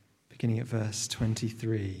beginning at verse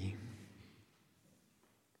 23.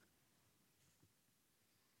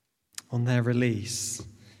 On their release,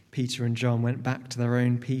 Peter and John went back to their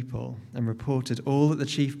own people and reported all that the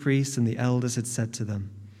chief priests and the elders had said to them.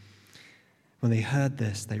 When they heard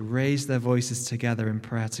this, they raised their voices together in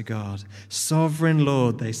prayer to God. "Sovereign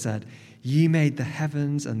Lord," they said, "you made the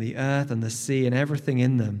heavens and the earth and the sea and everything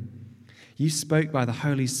in them. You spoke by the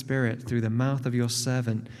Holy Spirit through the mouth of your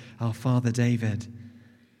servant, our father David.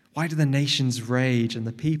 Why do the nations rage and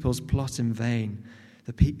the peoples plot in vain?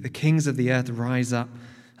 The kings of the earth rise up,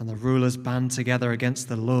 and the rulers band together against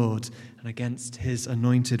the Lord and against his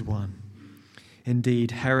anointed one.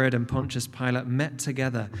 Indeed, Herod and Pontius Pilate met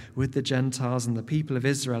together with the Gentiles and the people of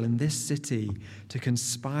Israel in this city to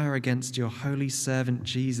conspire against your holy servant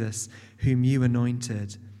Jesus, whom you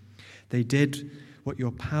anointed. They did what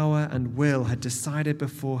your power and will had decided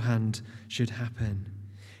beforehand should happen.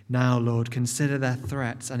 Now, Lord, consider their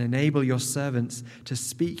threats and enable your servants to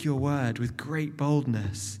speak your word with great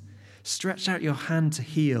boldness. Stretch out your hand to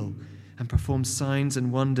heal and perform signs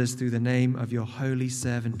and wonders through the name of your holy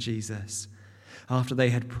servant Jesus." After they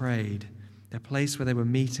had prayed, the place where they were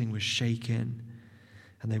meeting was shaken,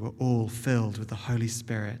 and they were all filled with the Holy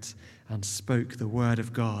Spirit and spoke the word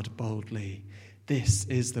of God boldly. This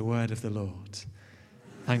is the word of the Lord.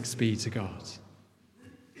 Thanks be to God.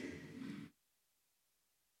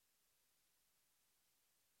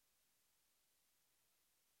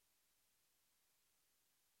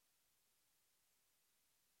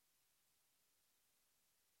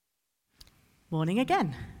 Morning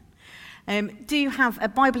again. Do you have a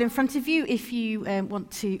Bible in front of you if you want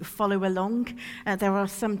to follow along? There are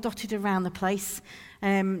some dotted around the place,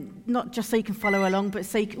 not just so you can follow along, but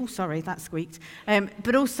so you can, that squeaked,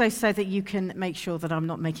 but also so that you can make sure that I'm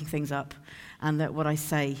not making things up and that what I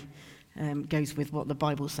say goes with what the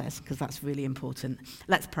Bible says, because that's really important.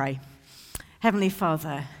 Let's pray. Heavenly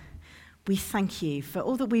Father, we thank you for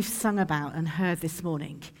all that we've sung about and heard this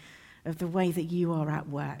morning of the way that you are at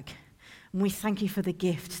work. And we thank you for the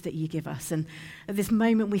gifts that you give us. And at this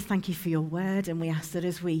moment, we thank you for your word. And we ask that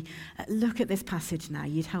as we look at this passage now,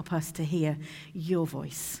 you'd help us to hear your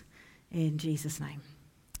voice. In Jesus' name.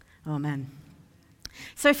 Amen.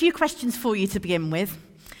 So a few questions for you to begin with.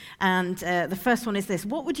 And the first one is this.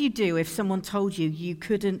 What would you do if someone told you you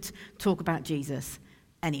couldn't talk about Jesus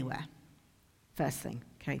anywhere? First thing,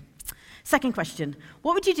 okay. Second question.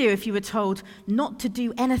 What would you do if you were told not to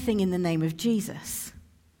do anything in the name of Jesus?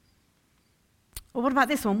 Or what about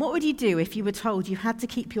this one? What would you do if you were told you had to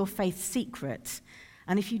keep your faith secret,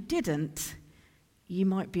 and if you didn't, you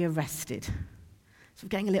might be arrested? It's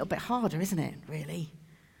getting a little bit harder, isn't it, really?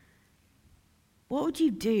 What would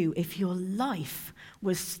you do if your life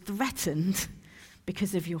was threatened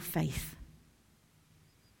because of your faith?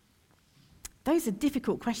 Those are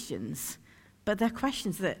difficult questions, but they're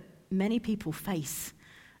questions that many people face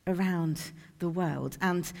around the world.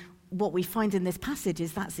 And what we find in this passage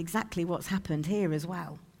is that's exactly what's happened here as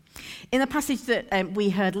well. In the passage that we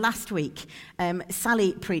heard last week,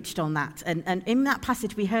 Sally preached on that. And in that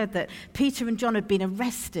passage, we heard that Peter and John had been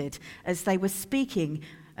arrested as they were speaking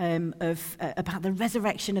about the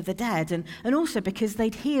resurrection of the dead. And also because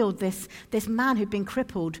they'd healed this man who'd been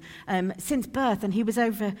crippled since birth, and he was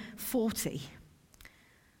over 40.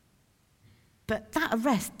 But that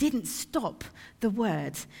arrest didn't stop the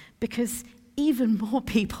word, because even more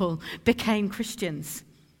people became Christians.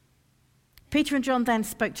 Peter and John then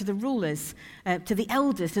spoke to the rulers, to the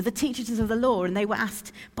elders, to the teachers of the law, and they were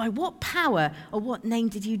asked, by what power or what name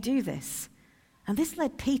did you do this? And this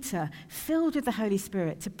led Peter, filled with the Holy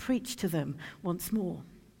Spirit, to preach to them once more.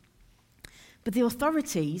 But the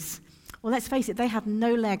authorities, well, let's face it, they had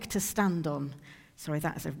no leg to stand on. Sorry,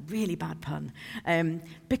 that is a really bad pun.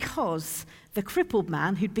 Because the crippled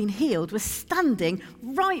man who'd been healed was standing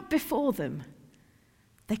right before them.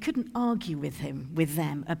 They couldn't argue with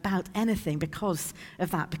them about anything because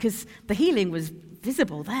of that, because the healing was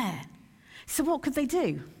visible there. So what could they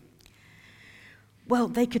do? Well,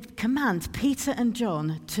 they could command Peter and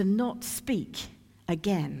John to not speak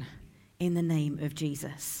again in the name of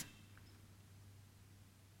Jesus.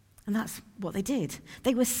 And that's what they did.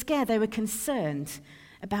 They were scared, they were concerned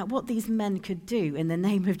about what these men could do in the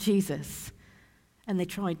name of Jesus. And they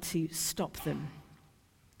tried to stop them.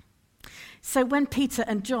 So when Peter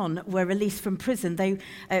and John were released from prison, they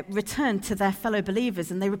returned to their fellow believers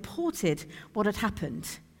and they reported what had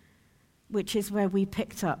happened, which is where we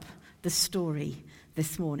picked up the story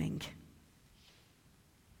this morning.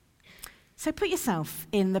 So put yourself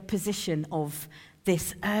in the position of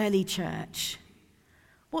this early church.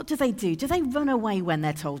 What do? Do they run away when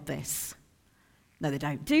they're told this? No, they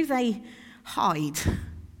don't. Do they hide?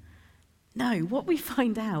 No, what we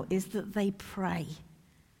find out is that they pray.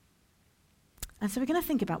 And so we're going to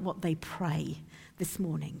think about what they pray this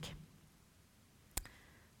morning.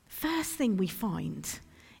 First thing we find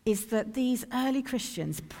is that these early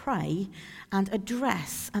Christians pray and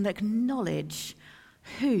address and acknowledge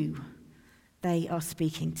who they are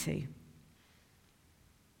speaking to.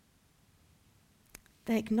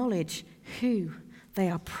 They acknowledge who they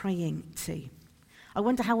are praying to. I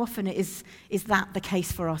wonder how often is that the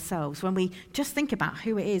case for ourselves, when we just think about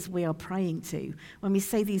who it is we are praying to, when we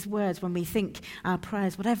say these words, when we think our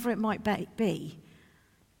prayers, whatever it might be,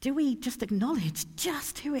 do we just acknowledge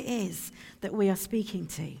just who it is that we are speaking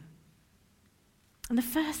to? And the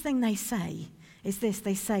first thing they say is this.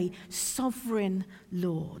 They say, Sovereign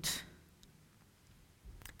Lord.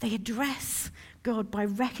 They address God by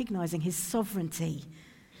recognizing his sovereignty,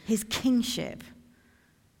 his kingship.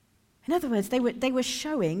 In other words, they were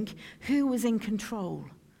showing who was in control.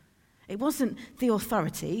 It wasn't the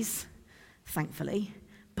authorities, thankfully,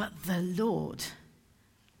 but the Lord.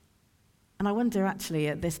 And I wonder, actually,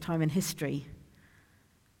 at this time in history,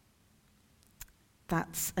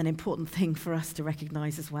 that's an important thing for us to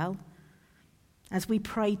recognize as well. As we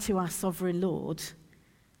pray to our sovereign Lord,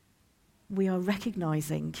 we are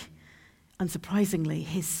recognizing, unsurprisingly,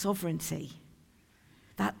 his sovereignty,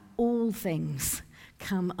 that all things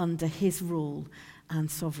come under his rule and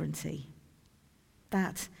sovereignty.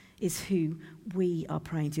 That is who we are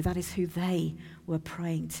praying to. That is who they were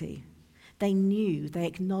praying to. They knew, they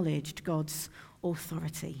acknowledged God's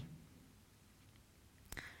authority.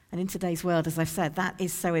 And in today's world, as I've said, that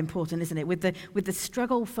is so important, isn't it? With the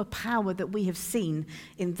struggle for power that we have seen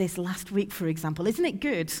in this last week, for example, isn't it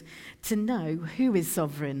good to know who is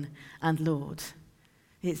sovereign and Lord?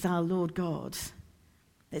 It's our Lord God.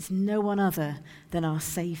 It's no one other than our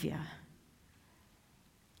Saviour.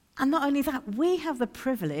 And not only that, we have the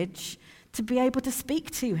privilege to be able to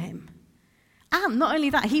speak to him. And not only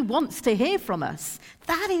that, he wants to hear from us.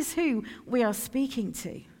 That is who we are speaking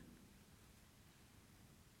to.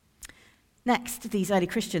 Next, these early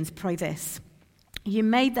Christians pray this. You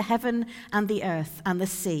made the heaven and the earth and the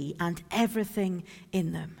sea and everything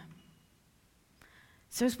in them.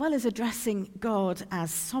 So as well as addressing God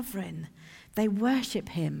as sovereign, they worship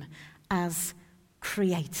him as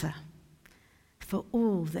creator for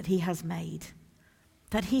all that he has made,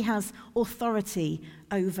 that he has authority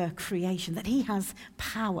over creation, that he has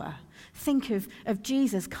power. Think of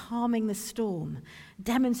Jesus calming the storm,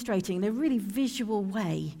 demonstrating in a really visual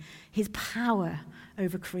way his power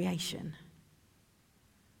over creation.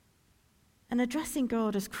 And addressing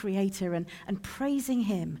God as creator and praising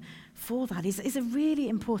him for that is a really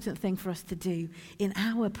important thing for us to do in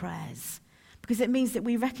our prayers, because it means that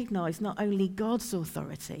we recognize not only God's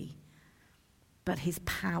authority, but his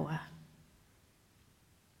power.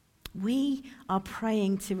 We are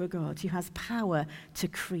praying to a God who has power to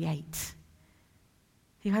create,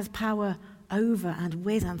 who has power over and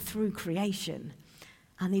with and through creation.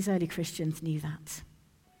 And these early Christians knew that.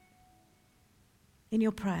 In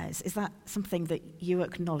your prayers, is that something that you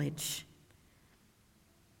acknowledge?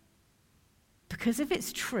 Because if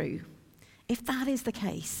it's true, if that is the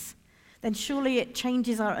case, then surely it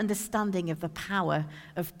changes our understanding of the power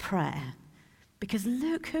of prayer. Because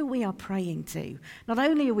look who we are praying to. Not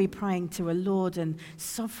only are we praying to a Lord and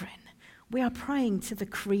sovereign, we are praying to the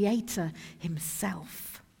Creator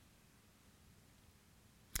himself.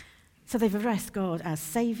 So they've addressed God as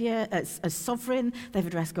Saviour, as sovereign. They've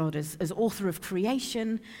addressed God as author of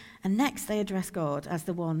creation. And next they address God as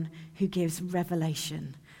the one who gives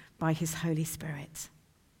revelation by his Holy Spirit.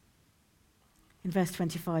 In verse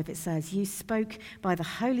 25 it says, you spoke by the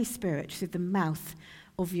Holy Spirit through the mouth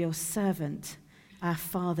of your servant, our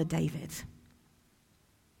father David.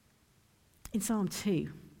 In Psalm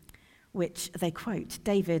 2, which they quote,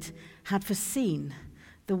 David had foreseen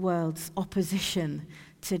the world's opposition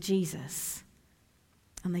to Jesus.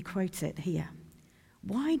 And they quote it here.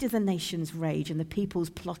 Why do the nations rage and the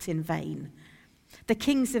peoples plot in vain? The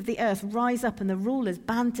kings of the earth rise up and the rulers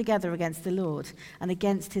band together against the Lord and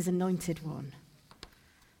against his anointed one.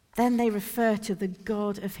 Then they refer to the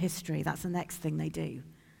God of history. That's the next thing they do.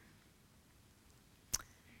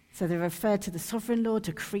 So they refer to the sovereign Lord,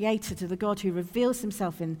 to Creator, to the God who reveals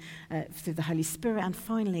himself through the Holy Spirit. And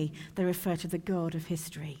finally, they refer to the God of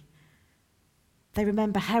history. They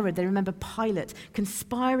remember Herod, they remember Pilate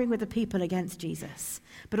conspiring with the people against Jesus,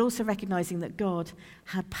 but also recognizing that God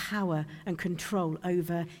had power and control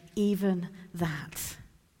over even that.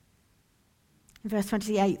 In verse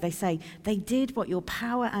 28, they say, they did what your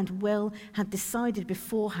power and will had decided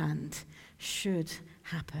beforehand should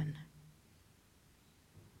happen.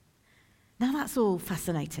 Now that's all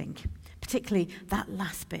fascinating, particularly that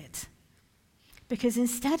last bit. Because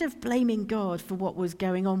instead of blaming God for what was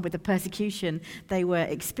going on with the persecution they were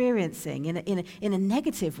experiencing in a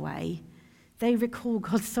negative way, they recall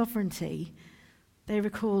God's sovereignty. They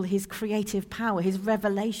recall his creative power, his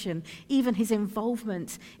revelation, even his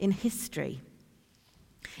involvement in history.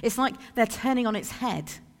 It's like they're turning on its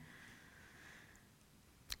head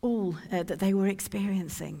all that they were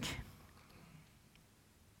experiencing.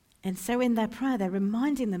 And so in their prayer, they're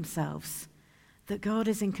reminding themselves that God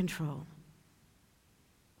is in control.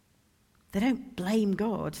 They don't blame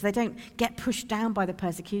God. They don't get pushed down by the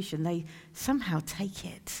persecution. They somehow take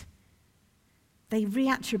it. They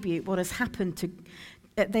reattribute what has happened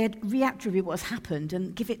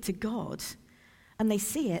and give it to God. And they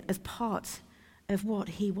see it as part of what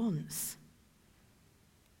he wants.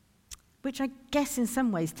 Which I guess in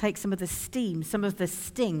some ways takes some of the steam, some of the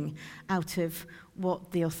sting out of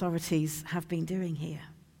what the authorities have been doing here.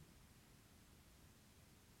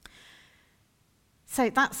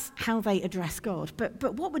 So that's how they address God.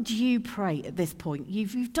 But what would you pray at this point?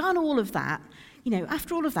 You've done all of that.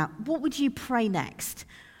 After all of that, what would you pray next?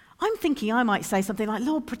 I'm thinking I might say something like,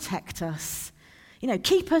 Lord, protect us.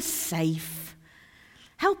 Keep us safe.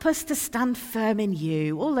 Help us to stand firm in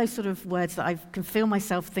you. All those sort of words that I can feel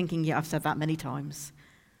myself thinking, yeah, I've said that many times.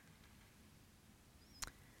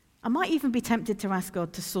 I might even be tempted to ask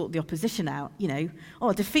God to sort the opposition out,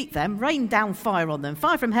 defeat them, rain down fire on them,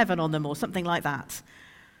 fire from heaven on them, or something like that.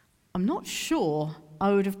 I'm not sure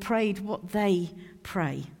I would have prayed what they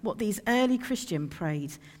pray, what these early Christians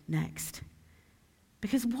prayed next.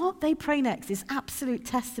 Because what they pray next is absolute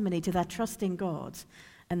testimony to their trust in God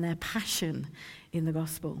and their passion in the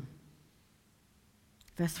gospel.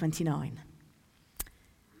 Verse 29.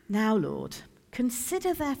 Now, Lord,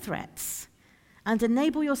 consider their threats and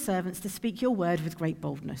enable your servants to speak your word with great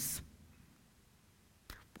boldness.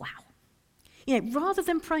 Wow. Rather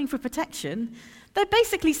than praying for protection, they're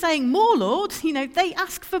basically saying, more, Lord. They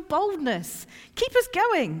ask for boldness. Keep us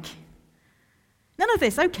going. None of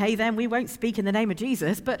this, okay, then we won't speak in the name of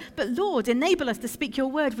Jesus, but Lord, enable us to speak your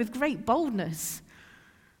word with great boldness.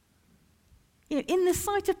 In the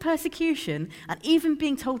sight of persecution and even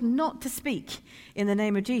being told not to speak in the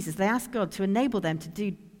name of Jesus, they ask God to enable them to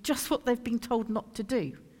do just what they've been told not to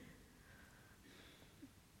do.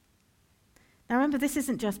 Now remember, this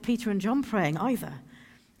isn't just Peter and John praying either.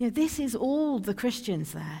 This is all the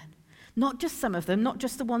Christians there. Not just some of them, not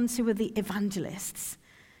just the ones who were the evangelists.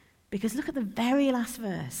 Because look at the very last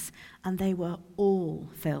verse. And they were all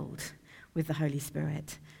filled with the Holy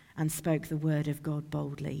Spirit and spoke the word of God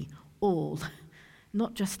boldly. All.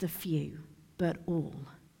 Not just a few, but all.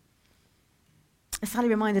 As Sally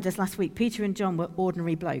reminded us last week, Peter and John were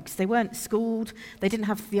ordinary blokes. They weren't schooled. They didn't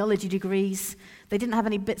have theology degrees. They didn't have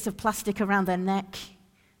any bits of plastic around their neck.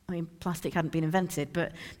 Plastic hadn't been invented,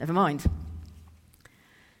 but never mind.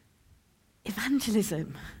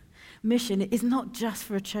 Evangelism, mission, is not just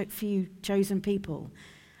for a few chosen people.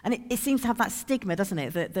 And it seems to have that stigma, doesn't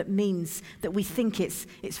it, that means that we think it's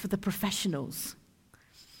for the professionals.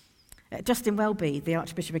 Justin Welby, the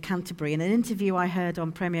Archbishop of Canterbury, in an interview I heard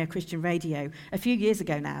on Premier Christian Radio a few years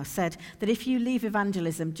ago now, said that if you leave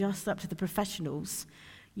evangelism just up to the professionals,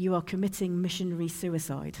 you are committing missionary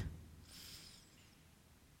suicide.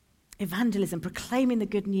 Evangelism, proclaiming the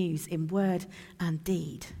good news in word and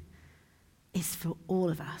deed, is for all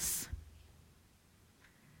of us.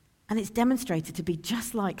 And it's demonstrated to be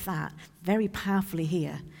just like that, very powerfully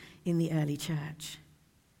here in the early church.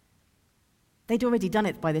 They'd already done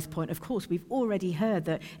it by this point. Of course, we've already heard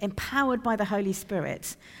that empowered by the Holy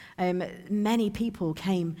Spirit, many people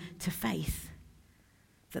came to faith,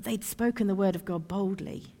 that they'd spoken the word of God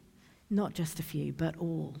boldly, not just a few, but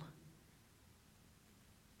all.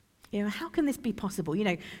 How can this be possible?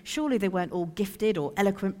 Surely they weren't all gifted or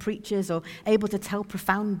eloquent preachers or able to tell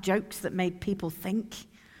profound jokes that made people think.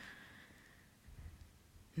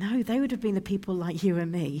 No, they would have been the people like you and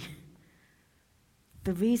me.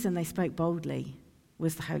 The reason they spoke boldly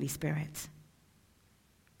was the Holy Spirit.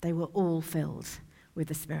 They were all filled with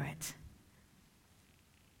the Spirit.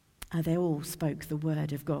 And they all spoke the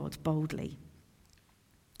word of God boldly.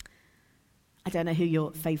 I don't know who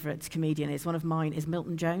your favourite comedian is. One of mine is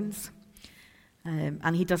Milton Jones.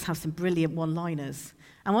 And he does have some brilliant one-liners.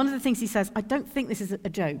 And one of the things he says, I don't think this is a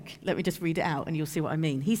joke. Let me just read it out and you'll see what I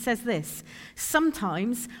mean. He says this: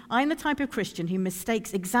 sometimes I'm the type of Christian who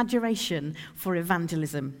mistakes exaggeration for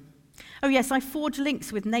evangelism. Oh yes, I forge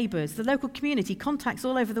links with neighbours, the local community, contacts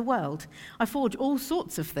all over the world. I forge all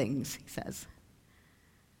sorts of things, he says.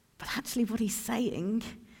 But actually what he's saying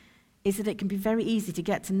is that it can be very easy to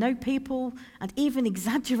get to know people and even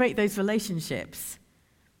exaggerate those relationships,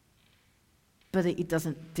 but it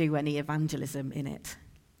doesn't do any evangelism in it.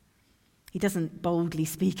 He doesn't boldly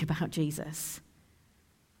speak about Jesus.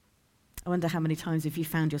 I wonder how many times have you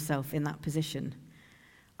found yourself in that position?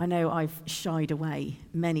 I know I've shied away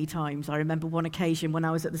many times. I remember one occasion when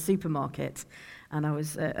I was at the supermarket and I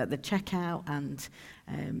was at the checkout, and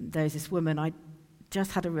there was this woman. I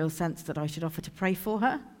just had a real sense that I should offer to pray for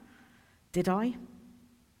her. Did I?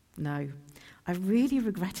 No. I really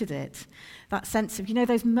regretted it. That sense of,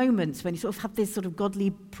 those moments when you sort of have this sort of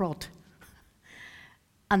godly prod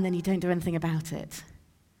and then you don't do anything about it.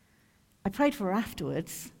 I prayed for her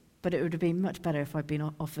afterwards, but it would have been much better if I'd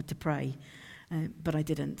been offered to pray, but I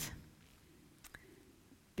didn't.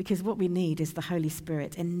 Because what we need is the Holy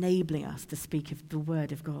Spirit enabling us to speak of the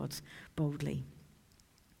Word of God boldly.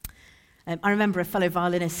 I remember a fellow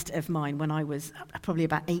violinist of mine when I was probably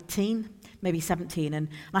about 18, maybe 17, and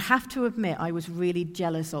I have to admit I was really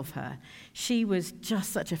jealous of her. She was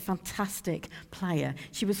just such a fantastic player.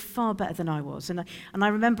 She was far better than I was. And I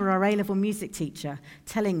remember our A-level music teacher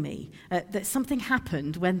telling me that something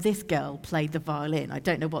happened when this girl played the violin. I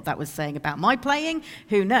don't know what that was saying about my playing.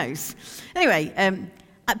 Who knows? Anyway,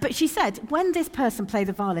 but she said when this person played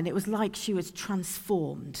the violin, it was like she was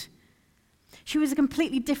transformed. She was a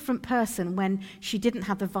completely different person when she didn't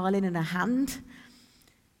have the violin in her hand.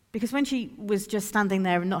 Because when she was just standing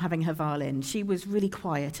there and not having her violin, she was really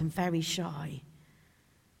quiet and very shy.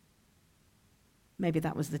 Maybe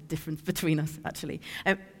that was the difference between us, actually.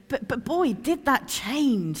 But boy, did that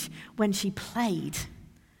change when she played.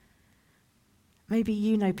 Maybe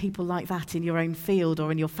you know people like that in your own field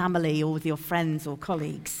or in your family or with your friends or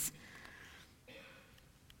colleagues.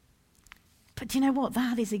 But do you know what?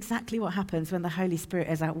 That is exactly what happens when the Holy Spirit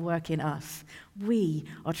is at work in us. We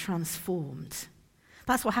are transformed.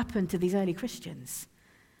 That's what happened to these early Christians.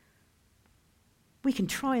 We can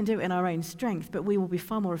try and do it in our own strength, but we will be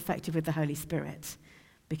far more effective with the Holy Spirit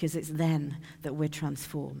because it's then that we're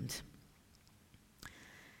transformed.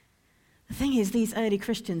 The thing is, these early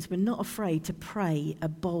Christians were not afraid to pray a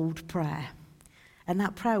bold prayer. And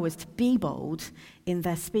that prayer was to be bold in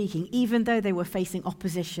their speaking, even though they were facing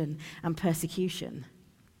opposition and persecution.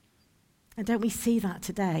 And don't we see that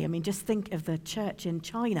today? I mean, just think of the church in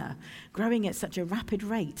China growing at such a rapid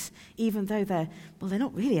rate, even though they're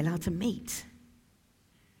not really allowed to meet.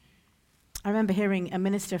 I remember hearing a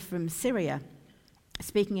minister from Syria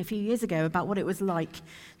speaking a few years ago about what it was like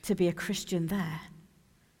to be a Christian there.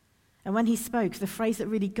 And when he spoke, the phrase that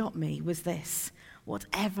really got me was this: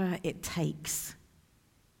 whatever it takes.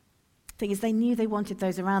 The thing is, they knew they wanted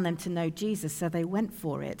those around them to know Jesus, so they went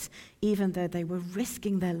for it, even though they were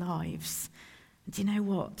risking their lives. And do you know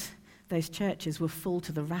what? Those churches were full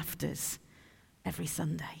to the rafters every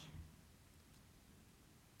Sunday.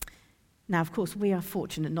 Now, of course, we are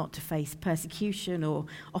fortunate not to face persecution or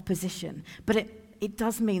opposition, but it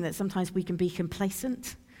does mean that sometimes we can be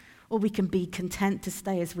complacent or we can be content to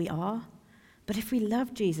stay as we are. But if we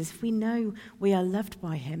love Jesus, if we know we are loved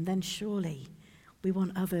by him, then surely we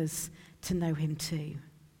want others to know him too.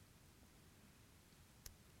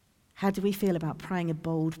 How do we feel about praying a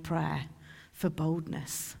bold prayer for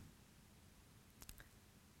boldness?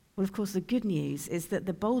 Well, of course, the good news is that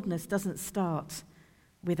the boldness doesn't start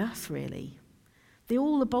with us, really.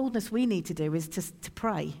 All the boldness we need to do is to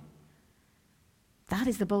pray. That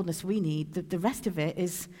is the boldness we need. The rest of it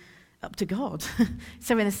is up to God.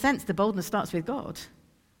 So in a sense, the boldness starts with God.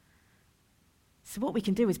 So what we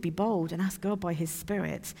can do is be bold and ask God by his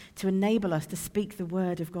Spirit to enable us to speak the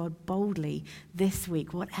word of God boldly this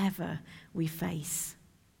week, whatever we face.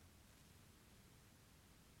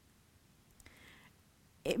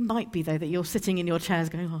 It might be, though, that you're sitting in your chairs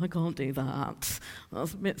going, I can't do that.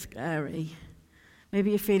 That's a bit scary. Maybe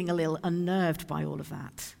you're feeling a little unnerved by all of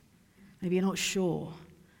that. Maybe you're not sure.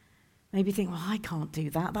 Maybe you think, I can't do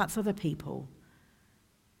that. That's other people.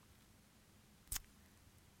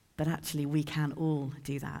 But actually, we can all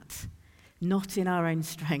do that. Not in our own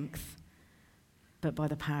strength, but by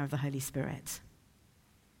the power of the Holy Spirit.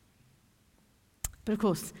 But of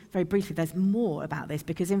course, very briefly, there's more about this,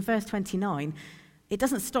 because in verse 29, it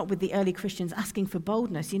doesn't stop with the early Christians asking for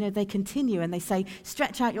boldness. They continue and they say,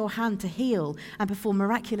 stretch out your hand to heal and perform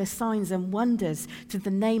miraculous signs and wonders to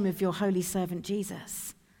the name of your holy servant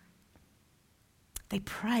Jesus. They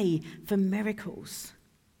pray for miracles.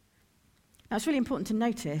 Now, it's really important to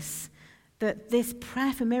notice that this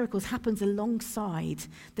prayer for miracles happens alongside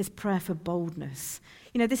this prayer for boldness.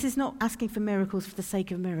 This is not asking for miracles for the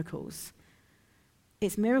sake of miracles.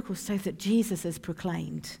 It's miracles so that Jesus is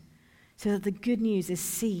proclaimed, so that the good news is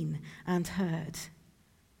seen and heard.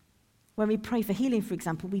 When we pray for healing, for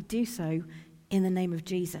example, we do so in the name of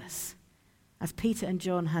Jesus, as Peter and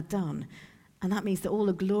John had done. And that means that all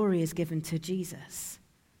the glory is given to Jesus.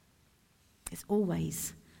 It's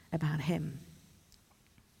always about him.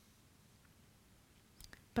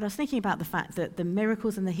 But I was thinking about the fact that the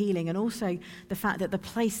miracles and the healing, and also the fact that the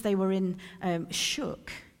place they were in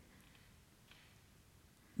shook,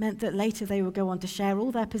 meant that later they would go on to share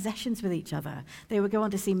all their possessions with each other. They would go on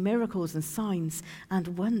to see miracles and signs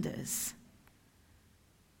and wonders.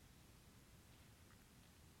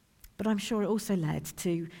 But I'm sure it also led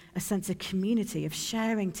to a sense of community, of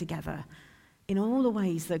sharing together in all the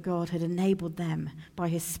ways that God had enabled them by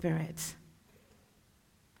his Spirit.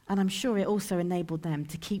 And I'm sure it also enabled them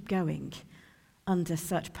to keep going under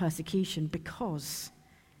such persecution, because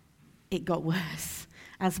it got worse,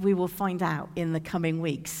 as we will find out in the coming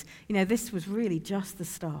weeks. You know, this was really just the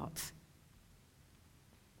start.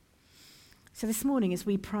 So this morning, as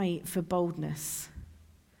we pray for boldness,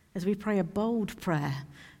 as we pray a bold prayer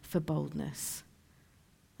for boldness,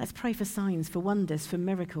 let's pray for signs, for wonders, for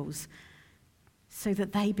miracles, so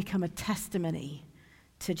that they become a testimony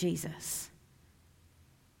to Jesus,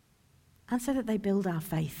 and so that they build our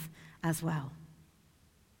faith as well.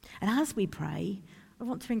 And as we pray, I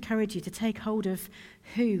want to encourage you to take hold of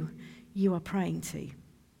who you are praying to.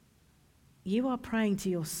 You are praying to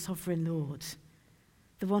your sovereign Lord,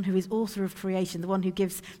 the one who is author of creation, the one who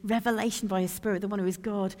gives revelation by his Spirit, the one who is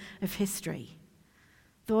God of history,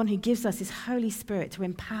 the one who gives us his Holy Spirit to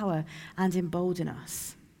empower and embolden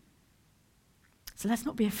us. So let's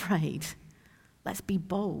not be afraid. Let's be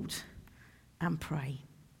bold and pray.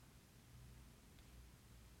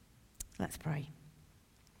 Let's pray.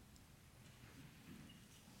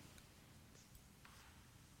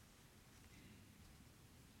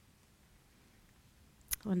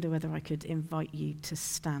 I wonder whether I could invite you to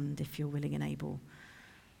stand if you're willing and able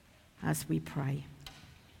as we pray.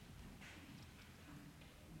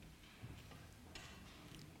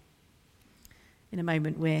 In a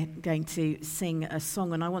moment, we're going to sing a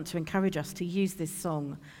song, and I want to encourage us to use this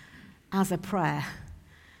song as a prayer.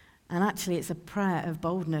 And actually, it's a prayer of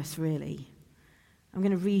boldness, really. I'm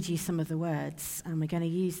going to read you some of the words, and we're going to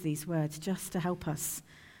use these words just to help us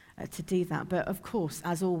to do that. But of course,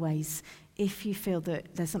 as always, if you feel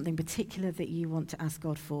that there's something particular that you want to ask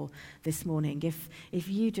God for this morning, if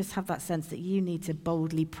you just have that sense that you need to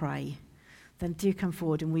boldly pray, then do come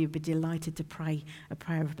forward, and we would be delighted to pray a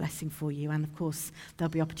prayer of blessing for you. And of course,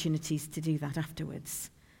 there'll be opportunities to do that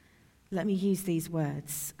afterwards. Let me use these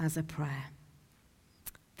words as a prayer.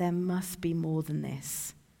 There must be more than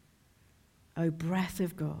this. O breath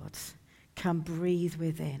of God, come breathe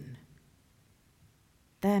within.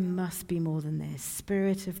 There must be more than this.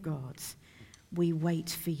 Spirit of God, we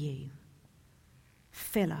wait for you.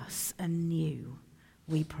 Fill us anew,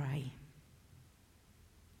 we pray.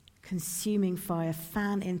 Consuming fire,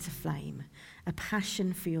 fan into flame, a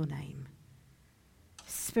passion for your name.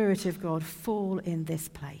 Spirit of God, fall in this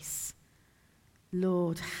place.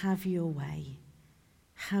 Lord, have your way.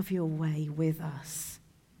 Have your way with us.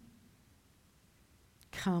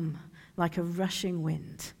 Come like a rushing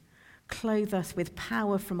wind. Clothe us with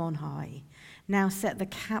power from on high. Now set the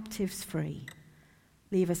captives free.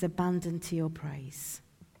 Leave us abandoned to your praise.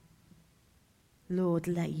 Lord,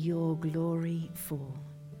 let your glory fall.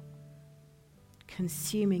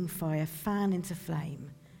 Consuming fire, fan into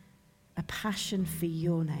flame, a passion for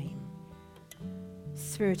your name.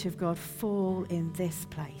 Spirit of God, fall in this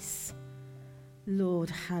place. Lord,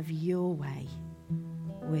 have your way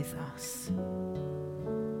with us.